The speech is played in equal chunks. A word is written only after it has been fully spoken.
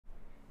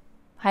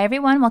Hi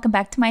everyone, welcome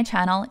back to my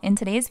channel. In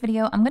today's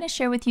video, I'm going to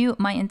share with you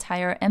my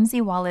entire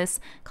MZ Wallace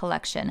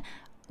collection.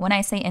 When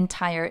I say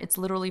entire, it's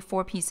literally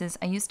 4 pieces.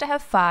 I used to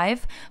have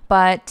 5,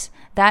 but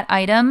that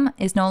item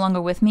is no longer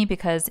with me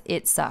because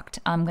it sucked.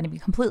 I'm going to be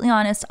completely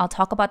honest. I'll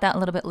talk about that a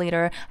little bit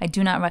later. I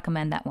do not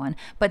recommend that one,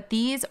 but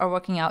these are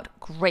working out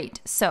great.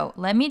 So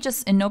let me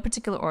just, in no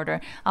particular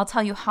order, I'll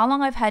tell you how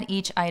long I've had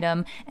each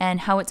item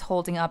and how it's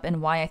holding up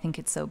and why I think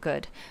it's so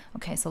good.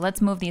 Okay, so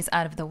let's move these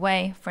out of the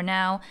way for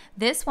now.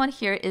 This one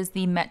here is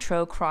the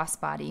Metro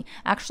Crossbody.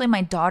 Actually,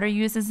 my daughter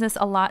uses this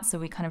a lot, so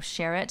we kind of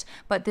share it,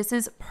 but this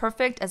is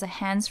perfect as a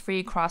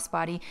hands-free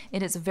crossbody.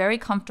 It is very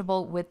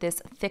comfortable with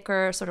this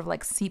thicker sort of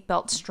like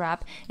seatbelt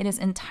strap. It is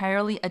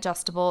entirely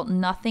adjustable,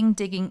 nothing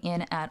digging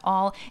in at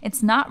all.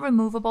 It's not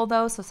removable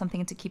though, so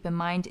something to keep in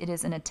mind. It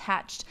is an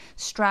attached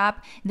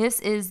strap. This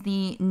is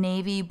the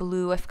navy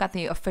blue. I forgot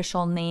the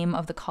official name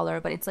of the color,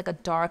 but it's like a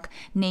dark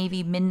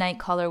navy midnight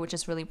color, which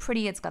is really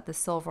pretty. It's got the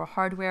silver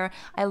hardware.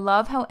 I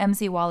love how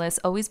MZ Wallace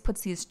always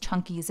puts these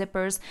chunky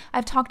zippers.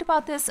 I've talked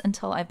about this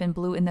until I've been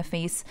blue in the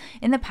face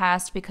in the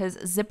past because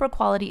zipper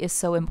quality is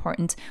so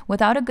important.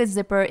 Without a good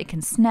zipper, it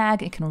can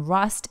snag, it can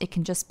rust, it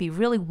can just be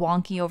really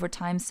wonky over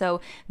time. So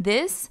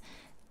this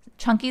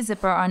chunky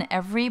zipper on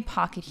every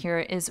pocket here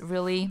is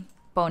really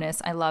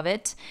bonus. I love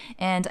it.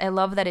 And I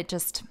love that it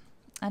just,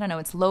 I don't know,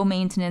 it's low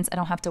maintenance. I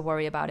don't have to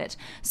worry about it.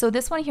 So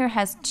this one here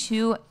has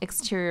 2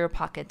 exterior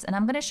pockets, and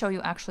I'm going to show you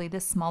actually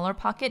this smaller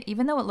pocket.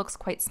 Even though it looks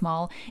quite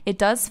small, it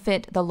does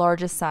fit the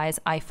largest size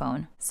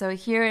iPhone. So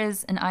here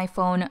is an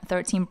iPhone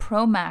 13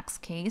 Pro Max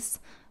case,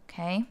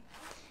 okay?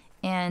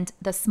 And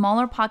the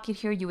smaller pocket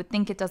here, you would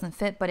think it doesn't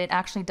fit, but it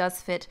actually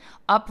does fit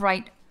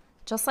upright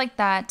just like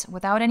that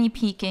without any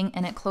peeking,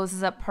 and it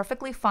closes up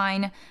perfectly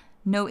fine.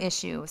 No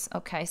issues.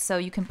 Okay, so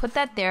you can put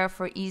that there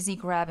for easy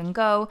grab and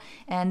go,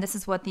 and this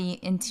is what the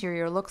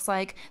interior looks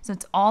like. So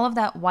it's all of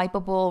that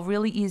wipeable,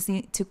 really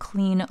easy to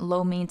clean,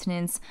 low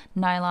maintenance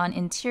nylon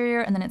interior,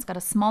 and then it's got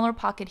a smaller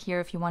pocket here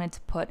if you wanted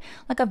to put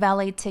like a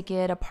valet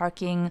ticket, a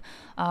parking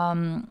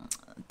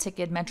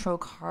ticket, Metro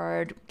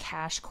card,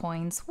 cash,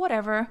 coins,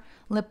 whatever,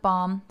 lip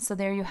balm. So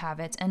there you have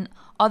it. And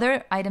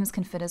other items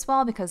can fit as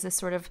well because this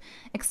sort of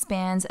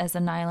expands as the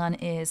nylon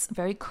is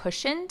very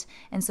cushioned,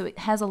 and so it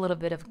has a little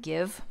bit of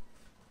give.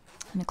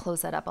 Let me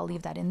close that up. I'll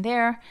leave that in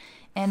there.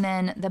 And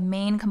then the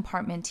main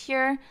compartment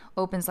here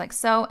opens like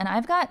so. And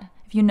I've got,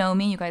 if you know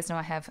me, you guys know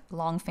I have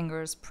long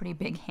fingers, pretty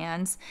big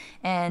hands,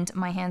 and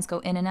my hands go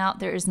in and out.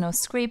 There is no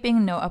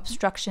scraping, no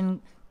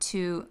obstruction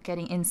to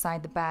getting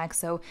inside the bag.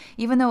 So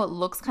even though it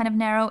looks kind of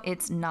narrow,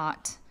 it's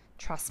not.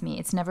 Trust me,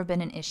 it's never been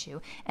an issue.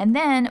 And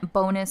then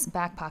bonus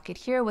back pocket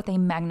here with a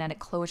magnetic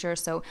closure.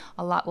 So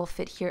a lot will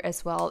fit here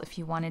as well if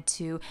you wanted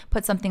to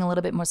put something a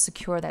little bit more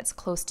secure that's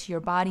close to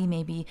your body,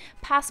 maybe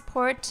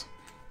passport,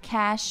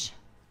 cash.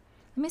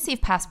 Let me see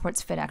if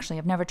passports fit actually.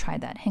 I've never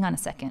tried that. Hang on a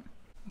second.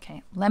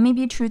 Okay, let me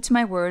be true to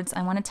my words.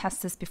 I want to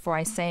test this before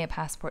I say a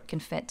passport can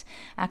fit.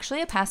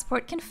 Actually, a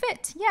passport can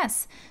fit,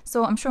 yes.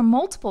 So I'm sure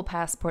multiple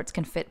passports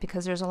can fit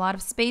because there's a lot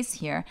of space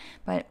here.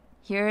 But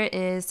here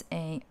is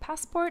a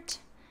passport,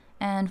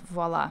 and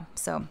voila.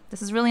 So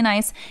this is really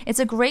nice. It's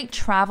a great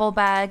travel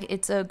bag.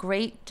 It's a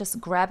great just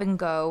grab and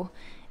go.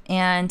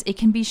 And it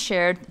can be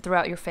shared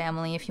throughout your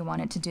family if you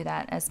wanted to do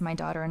that, as my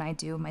daughter and I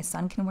do. My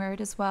son can wear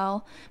it as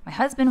well. My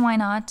husband, why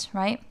not,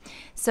 right?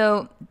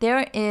 So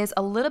there is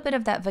a little bit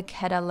of that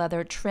vachetta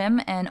leather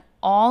trim, and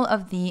all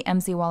of the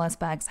MZ Wallace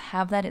bags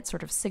have that. It's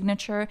sort of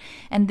signature.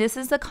 And this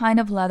is the kind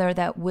of leather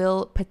that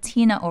will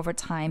patina over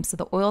time. So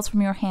the oils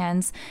from your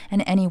hands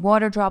and any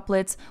water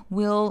droplets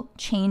will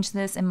change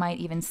this and might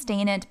even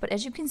stain it. But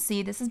as you can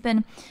see, this has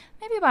been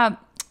maybe about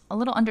a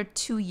little under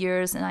 2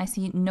 years, and I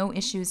see no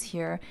issues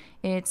here.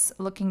 It's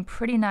looking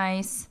pretty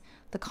nice.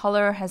 The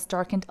color has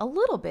darkened a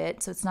little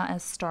bit, so it's not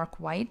as stark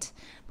white,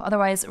 but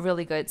otherwise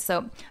really good.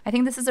 So I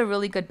think this is a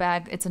really good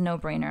bag. It's a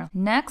no-brainer.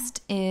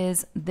 Next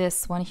is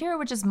this one here,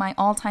 which is my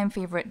all-time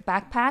favorite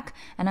backpack,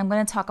 and I'm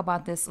going to talk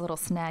about this little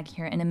snag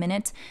here in a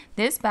minute.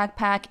 This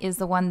backpack is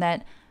the one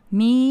that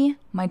me,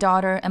 my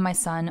daughter, and my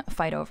son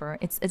fight over.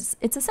 It's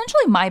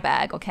essentially my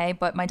bag, okay?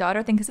 But my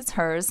daughter thinks it's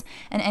hers.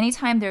 And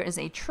anytime there is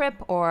a trip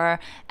or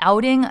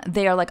outing,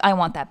 they are like, I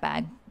want that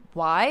bag.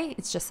 Why?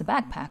 It's just a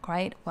backpack,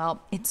 right?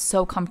 Well, it's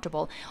so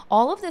comfortable.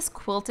 All of this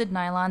quilted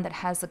nylon that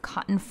has the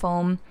cotton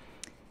foam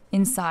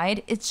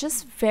inside, it's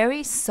just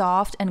very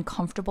soft and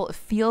comfortable. It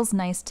feels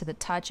nice to the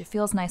touch. It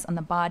feels nice on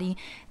the body.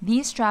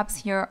 These straps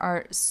here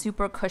are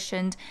super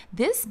cushioned.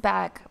 This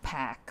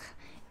backpack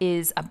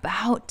is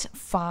about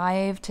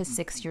 5 to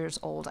 6 years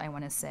old, I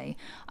want to say.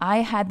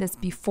 I had this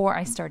before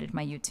I started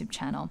my YouTube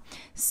channel.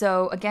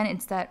 So again,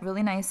 it's that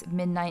really nice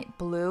midnight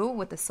blue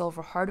with the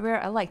silver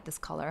hardware. I like this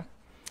color.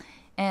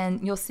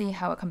 And you'll see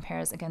how it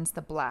compares against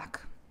the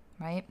black,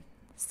 right?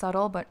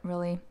 Subtle, but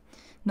really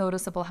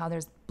noticeable how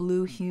there's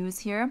blue hues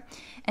here.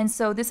 And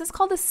so this is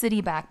called a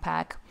city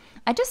backpack.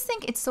 I just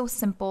think it's so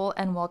simple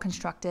and well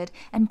constructed.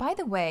 And by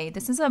the way,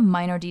 this is a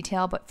minor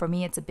detail, but for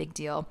me it's a big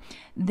deal.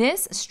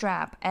 This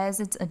strap,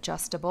 as it's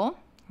adjustable,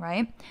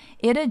 right?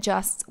 It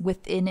adjusts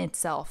within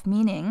itself,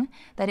 meaning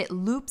that it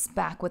loops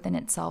back within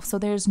itself. So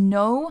there's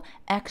no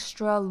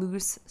extra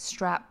loose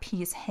strap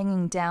piece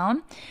hanging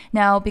down.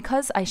 Now,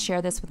 because I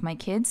share this with my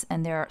kids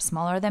and they're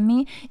smaller than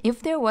me,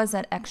 if there was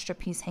that extra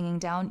piece hanging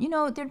down, you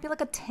know, there'd be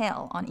like a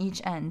tail on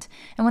each end.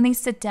 And when they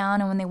sit down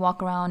and when they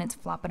walk around, it's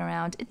flopping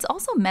around. It's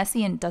also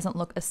messy and doesn't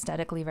look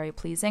aesthetically very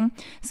pleasing.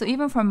 So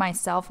even for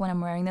myself, when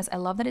I'm wearing this, I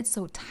love that it's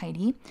so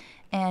tidy.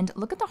 And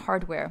look at the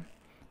hardware.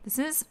 This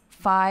is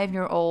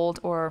 5-year-old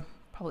or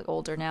probably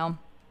older now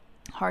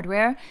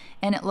hardware,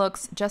 and it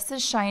looks just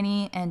as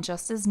shiny and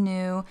just as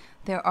new.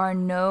 There are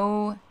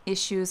no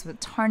issues with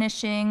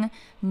tarnishing,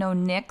 no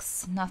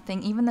nicks,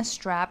 nothing, even the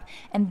strap.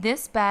 And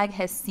this bag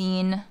has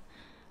seen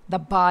the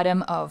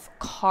bottom of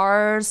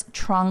cars,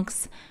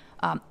 trunks,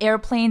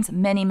 airplanes,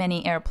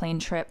 many airplane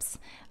trips,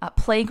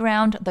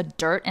 playground, the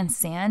dirt and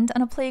sand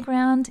on a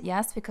playground.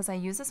 Yes, because I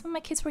used this when my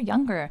kids were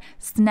younger.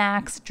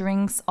 Snacks,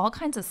 drinks, all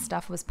kinds of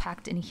stuff was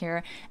packed in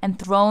here and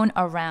thrown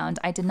around.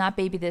 I did not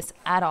baby this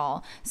at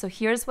all. So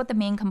here's what the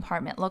main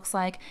compartment looks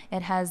like.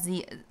 It has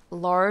the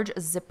large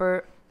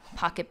zipper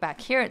pocket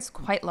back here. It's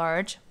quite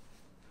large,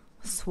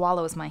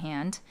 swallows my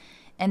hand.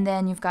 And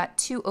then you've got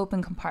 2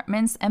 open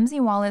compartments.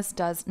 MZ Wallace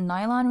does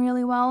nylon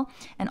really well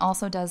and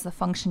also does the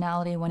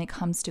functionality when it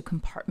comes to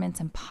compartments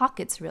and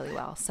pockets really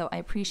well. So I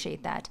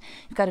appreciate that.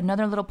 You've got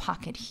another little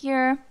pocket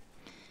here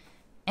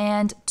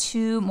and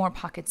 2 more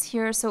pockets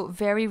here. So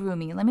very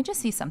roomy. Let me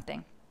just see something.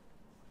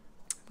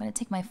 I'm going to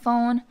take my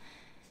phone,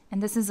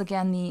 and this is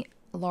again the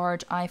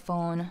large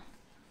iPhone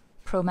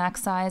Pro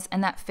Max size,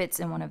 and that fits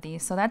in one of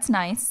these. So that's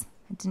nice.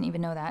 I didn't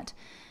even know that,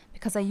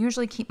 because I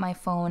usually keep my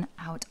phone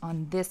out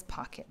on this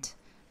pocket.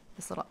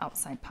 This little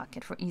outside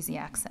pocket for easy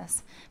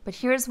access. But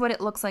here's what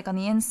it looks like on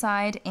the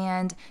inside,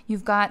 and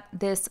you've got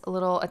this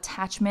little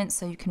attachment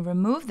so you can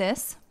remove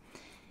this.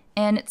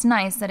 And it's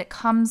nice that it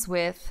comes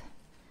with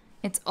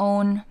its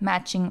own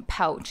matching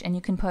pouch, and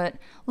you can put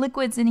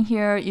liquids in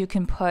here. You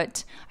can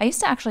put, I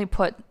used to actually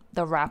put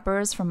the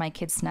wrappers from my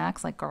kids'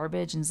 snacks like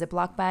garbage and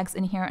Ziploc bags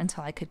in here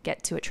until I could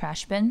get to a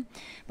trash bin.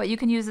 But you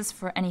can use this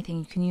for anything.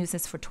 You can use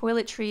this for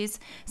toiletries.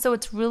 So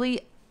it's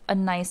really a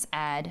nice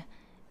add.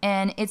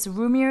 And it's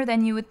roomier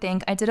than you would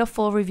think. I did a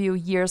full review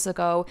years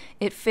ago.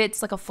 It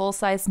fits like a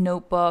full-size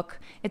notebook.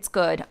 It's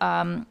good.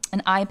 An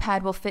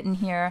iPad will fit in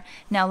here.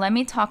 Now let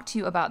me talk to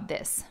you about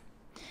this.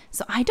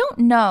 So I don't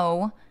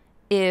know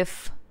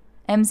if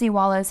MZ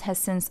Wallace has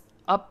since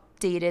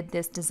updated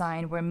this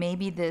design where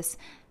maybe this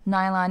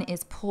nylon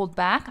is pulled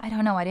back. I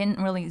don't know. I didn't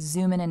really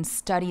zoom in and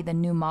study the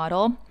new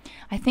model.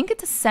 I think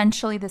it's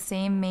essentially the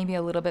same, maybe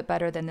a little bit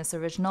better than this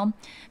original,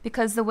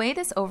 because the way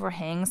this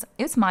overhangs,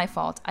 it's my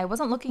fault. I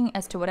wasn't looking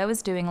as to what I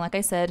was doing. Like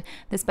I said,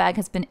 this bag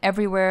has been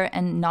everywhere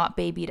and not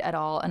babied at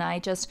all. And I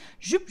just,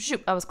 zoop,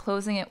 zoop, I was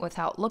closing it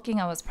without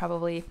looking. I was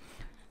probably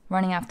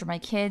running after my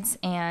kids,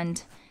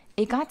 and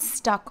it got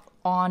stuck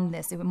on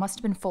this. It must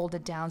have been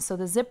folded down. So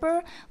the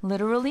zipper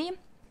literally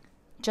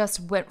just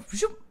went,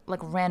 zoop, like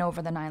ran over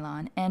the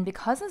nylon. And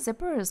because the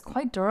zipper is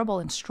quite durable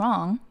and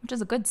strong, which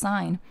is a good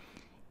sign,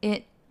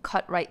 it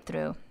cut right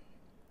through.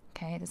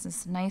 Okay, this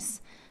is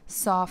nice,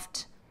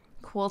 soft,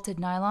 quilted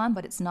nylon,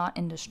 but it's not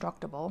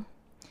indestructible.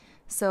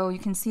 So you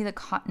can see the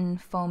cotton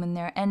foam in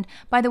there. And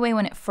by the way,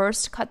 when it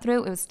first cut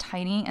through, it was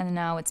tiny, and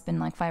now it's been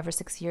like 5 or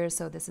 6 years,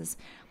 so this is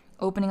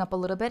opening up a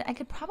little bit. I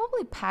could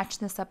probably patch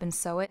this up and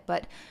sew it,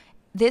 but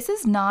this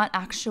is not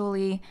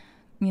actually,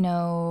 you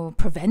know,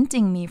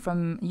 preventing me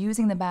from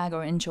using the bag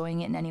or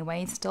enjoying it in any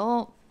way. It's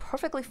still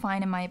perfectly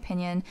fine in my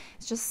opinion.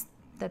 It's just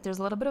that there's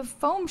a little bit of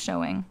foam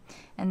showing.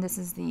 And this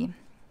is the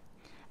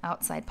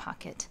outside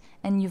pocket.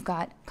 And you've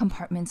got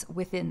compartments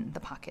within the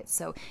pocket.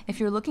 So if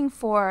you're looking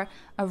for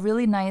a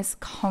really nice,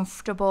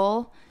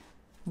 comfortable,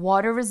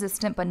 water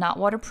resistant but not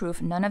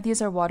waterproof, none of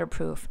these are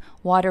waterproof,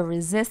 water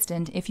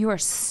resistant, if you are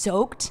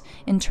soaked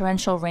in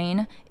torrential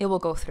rain, it will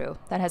go through.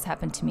 That has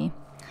happened to me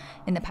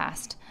in the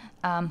past.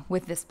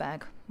 With this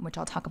bag, which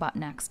I'll talk about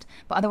next.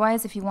 But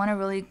otherwise, if you want a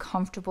really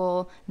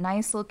comfortable,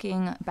 nice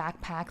looking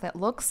backpack that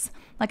looks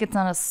like it's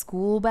not a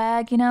school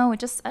bag, you know, it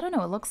just, I don't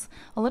know, it looks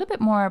a little bit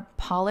more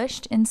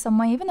polished in some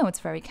way, even though it's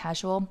very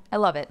casual. I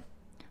love it.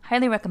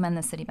 Highly recommend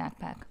the City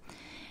backpack.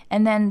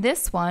 And then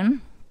this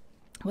one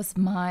was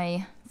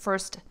my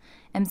first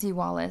MZ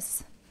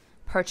Wallace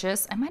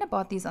purchase. I might have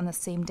bought these on the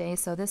same day,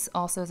 so this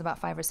also is about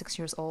 5 or 6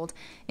 years old.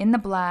 In the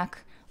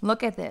black.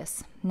 Look at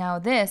this. Now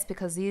this,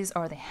 because these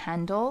are the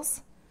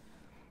handles,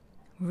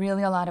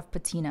 really a lot of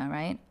patina,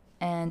 right?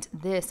 And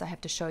this I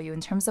have to show you in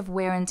terms of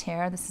wear and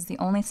tear. This is the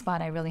only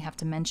spot I really have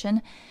to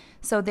mention.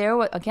 So there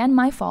was, again,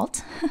 my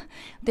fault.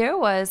 There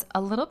was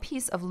a little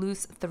piece of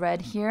loose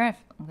thread here.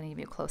 I'm going to give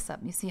you a close up.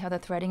 You see how the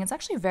threading is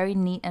actually very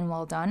neat and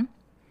well done.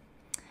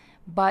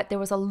 But there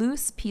was a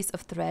loose piece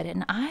of thread,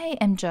 and I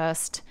am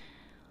just,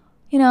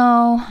 you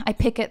know, I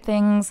pick at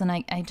things and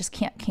I just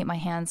can't keep my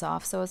hands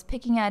off. So I was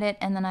picking at it,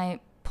 and then I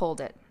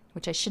pulled it,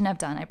 which I shouldn't have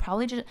done. I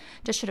probably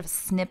just should have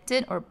snipped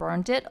it or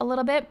burned it a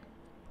little bit,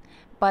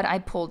 but I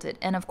pulled it,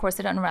 and of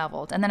course it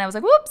unraveled. And then I was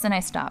like, whoops, and I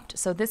stopped.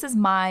 So this is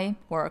my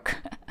work.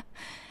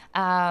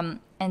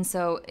 And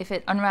so if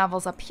it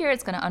unravels up here,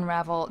 it's going to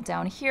unravel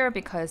down here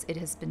because it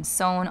has been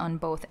sewn on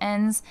both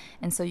ends.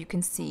 And so you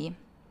can see,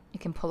 you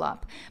can pull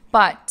up.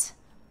 But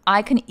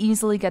I can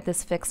easily get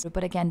this fixed.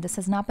 But again, this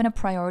has not been a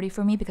priority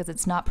for me because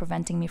it's not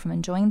preventing me from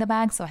enjoying the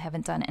bag. So I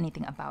haven't done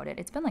anything about it.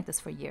 It's been like this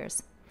for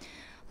years.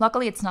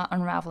 Luckily, it's not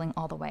unraveling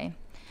all the way.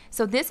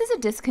 So this is a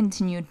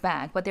discontinued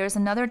bag, but there's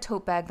another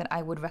tote bag that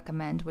I would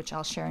recommend, which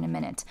I'll share in a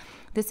minute.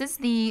 This is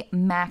the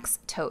Max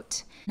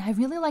Tote. And I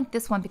really like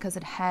this one because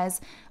it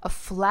has a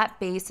flat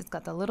base. It's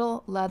got the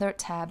little leather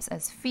tabs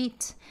as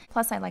feet.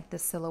 Plus, I like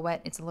this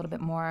silhouette. It's a little bit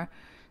more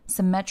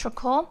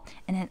symmetrical,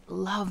 and I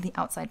love the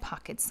outside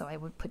pockets. So I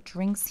would put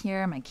drinks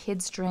here, my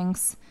kids'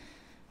 drinks,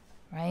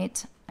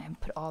 right? I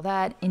put all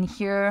that in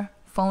here.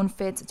 Phone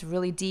fits. It's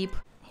really deep.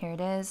 Here it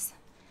is.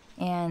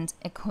 And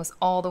it goes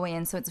all the way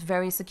in, so it's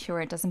very secure.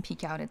 It doesn't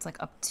peek out. It's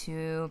like up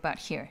to about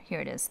here. Here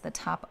it is, the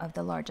top of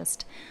the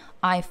largest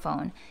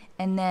iPhone.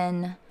 And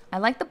then I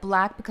like the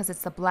black because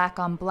it's the black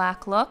on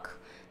black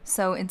look.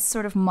 So it's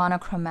sort of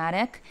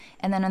monochromatic.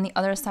 And then on the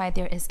other side,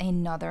 there is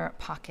another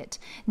pocket.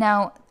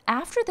 Now,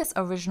 after this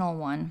original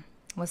one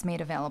was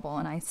made available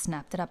and I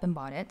snapped it up and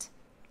bought it,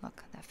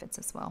 look, that fits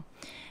as well.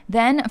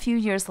 Then a few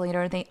years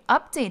later, they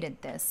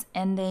updated this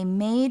and they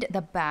made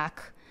the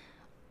back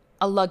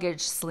a luggage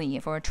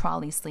sleeve or a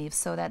trolley sleeve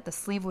so that the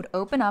sleeve would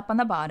open up on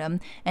the bottom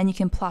and you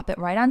can plop it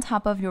right on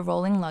top of your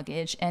rolling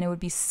luggage and it would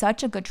be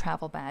such a good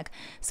travel bag.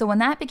 So when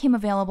that became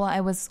available,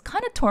 I was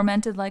kind of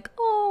tormented, like,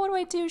 oh, what do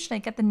I do? Should I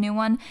get the new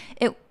one?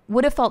 It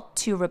would have felt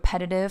too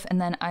repetitive,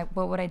 and then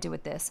what would I do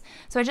with this?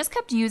 So I just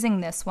kept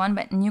using this one,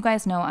 but you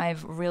guys know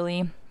I've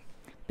really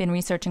been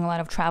researching a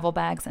lot of travel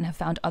bags and have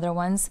found other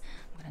ones.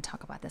 I'm going to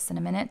talk about this in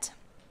a minute.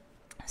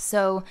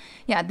 So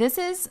yeah, this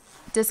is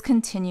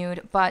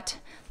discontinued, but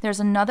there's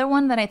another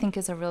one that I think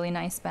is a really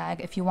nice bag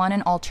if you want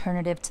an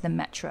alternative to the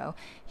Metro.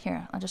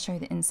 Here, I'll just show you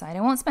the inside.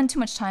 I won't spend too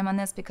much time on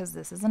this because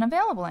this isn't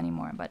available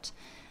anymore, but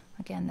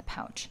again, the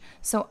pouch.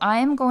 So I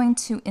am going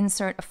to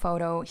insert a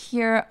photo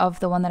here of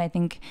the one that I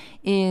think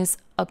is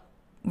a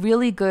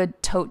really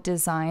good tote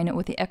design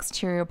with the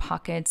exterior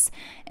pockets,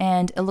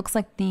 and it looks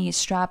like the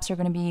straps are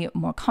going to be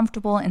more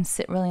comfortable and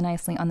sit really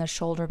nicely on the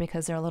shoulder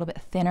because they're a little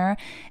bit thinner.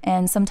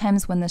 And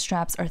sometimes when the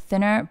straps are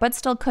thinner but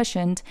still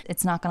cushioned,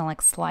 it's not going to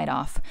like slide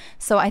off.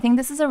 So I think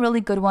this is a really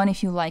good one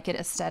if you like it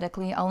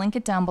aesthetically. I'll link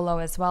it down below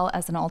as well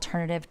as an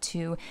alternative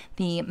to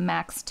the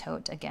Max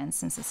Tote, again,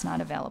 since it's not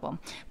available.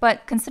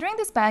 But considering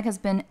this bag has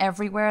been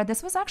everywhere,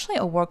 this was actually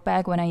a work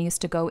bag when I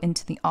used to go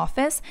into the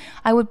office.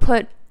 I would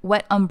put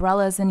wet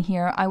umbrellas in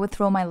here. I would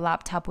throw my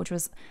laptop, which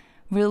was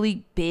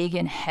really big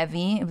and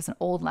heavy. It was an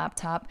old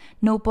laptop,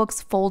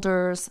 notebooks,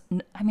 folders.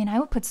 I mean, I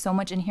would put so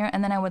much in here,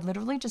 and then I would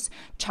literally just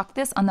chuck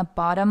this on the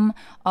bottom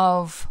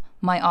of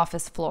my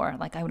office floor.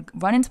 Like I would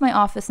run into my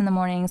office in the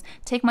mornings,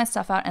 take my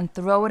stuff out and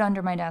throw it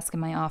under my desk in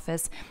my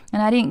office.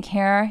 And I didn't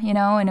care, you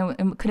know, and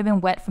it could have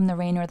been wet from the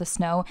rain or the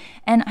snow.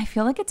 And I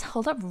feel like it's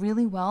held up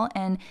really well.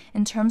 And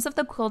in terms of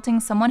the quilting,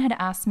 someone had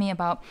asked me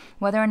about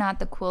whether or not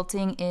the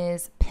quilting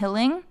is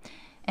pilling.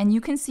 And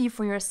you can see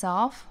for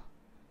yourself,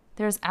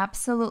 there's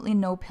absolutely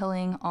no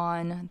pilling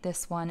on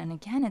this one. And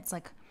again, it's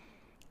like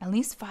at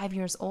least 5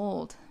 years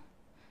old.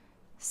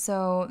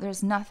 So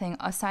there's nothing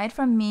aside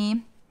from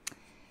me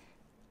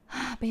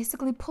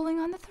basically pulling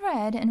on the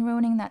thread and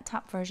ruining that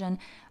top version,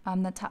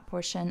 the top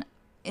portion.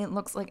 It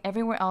looks like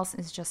everywhere else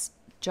is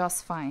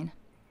just fine.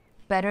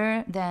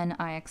 Better than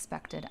I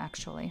expected,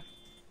 actually.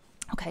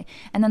 Okay,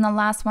 and then the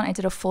last one, I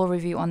did a full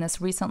review on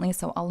this recently,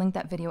 so I'll link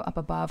that video up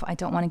above. I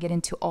don't want to get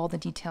into all the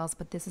details,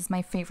 but this is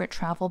my favorite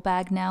travel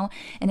bag now,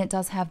 and it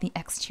does have the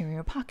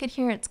exterior pocket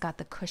here. It's got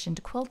the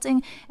cushioned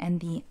quilting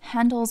and the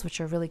handles, which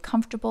are really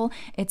comfortable.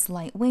 It's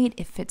lightweight.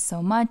 It fits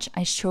so much.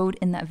 I showed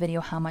in that video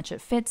how much it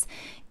fits.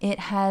 It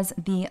has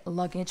the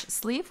luggage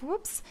sleeve,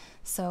 whoops,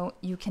 so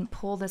you can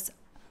pull this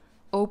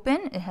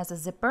open. It has a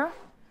zipper.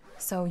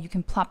 So you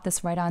can plop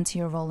this right onto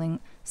your rolling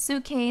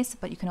suitcase,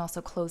 but you can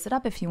also close it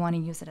up if you want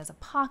to use it as a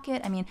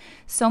pocket. I mean,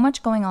 so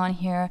much going on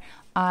here.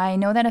 I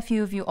know that a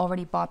few of you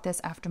already bought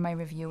this after my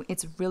review.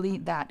 It's really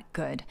that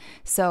good.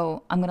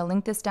 So I'm going to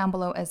link this down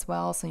below as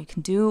well so you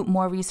can do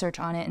more research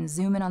on it and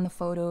zoom in on the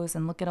photos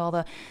and look at all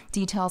the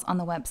details on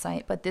the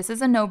website. But this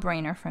is a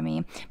no-brainer for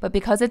me. But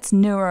because it's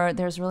newer,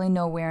 there's really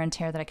no wear and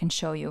tear that I can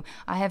show you.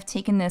 I have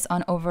taken this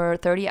on over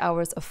 30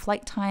 hours of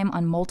flight time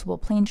on multiple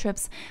plane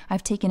trips.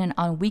 I've taken it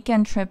on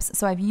weekend trips.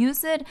 So I've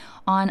used it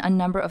on a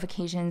number of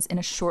occasions in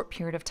a short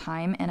period of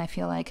time, and I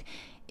feel like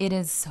it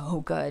is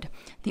so good.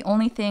 The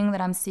only thing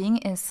that I'm seeing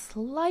is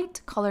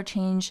slight color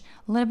change,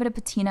 a little bit of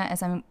patina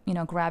as I'm,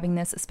 grabbing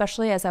this,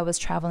 especially as I was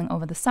traveling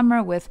over the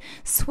summer with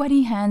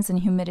sweaty hands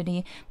and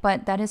humidity,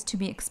 but that is to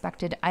be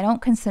expected. I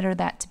don't consider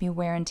that to be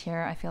wear and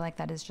tear. I feel like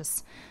that is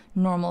just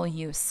normal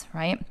use,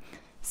 right?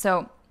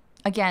 So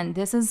again,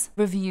 this is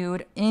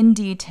reviewed in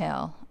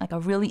detail, like a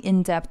really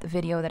in-depth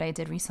video that I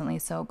did recently.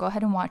 So go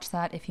ahead and watch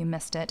that if you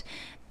missed it.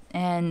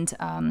 And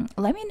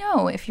let me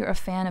know if you're a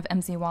fan of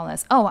MZ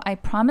Wallace. Oh, I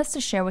promised to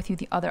share with you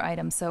the other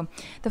items. So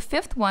the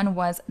fifth one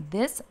was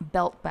this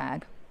belt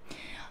bag.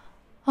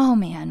 Oh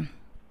man,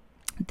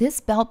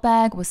 This belt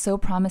bag was so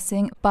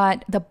promising,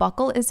 but the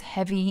buckle is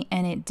heavy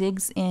and it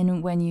digs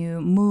in when you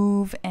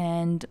move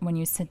and when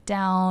you sit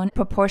down.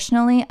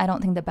 Proportionally, I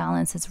don't think the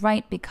balance is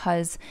right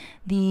because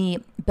the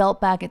belt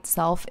bag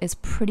itself is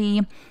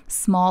pretty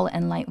small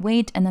and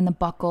lightweight, and then the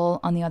buckle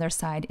on the other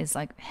side is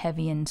like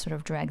heavy and sort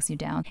of drags you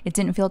down. It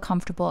didn't feel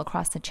comfortable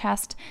across the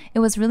chest. It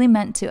was really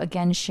meant to,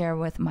 again, share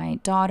with my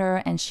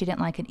daughter, and she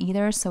didn't like it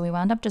either, so we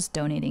wound up just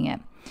donating it.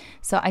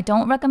 So I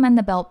don't recommend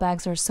the belt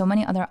bags. There's so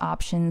many other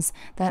options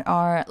that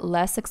are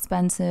less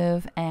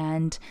expensive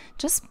and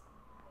just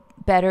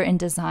better in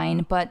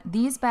design, but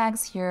these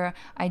bags here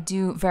I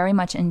do very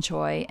much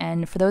enjoy.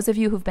 And for those of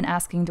you who've been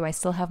asking, do I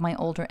still have my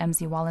older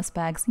MZ Wallace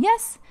bags?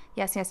 Yes,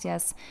 yes, yes,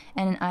 yes.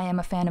 And I am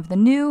a fan of the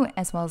new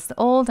as well as the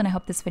old, and I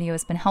hope this video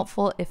has been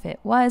helpful. If it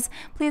was,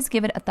 please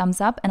give it a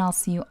thumbs up, and I'll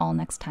see you all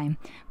next time.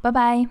 Bye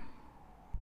bye.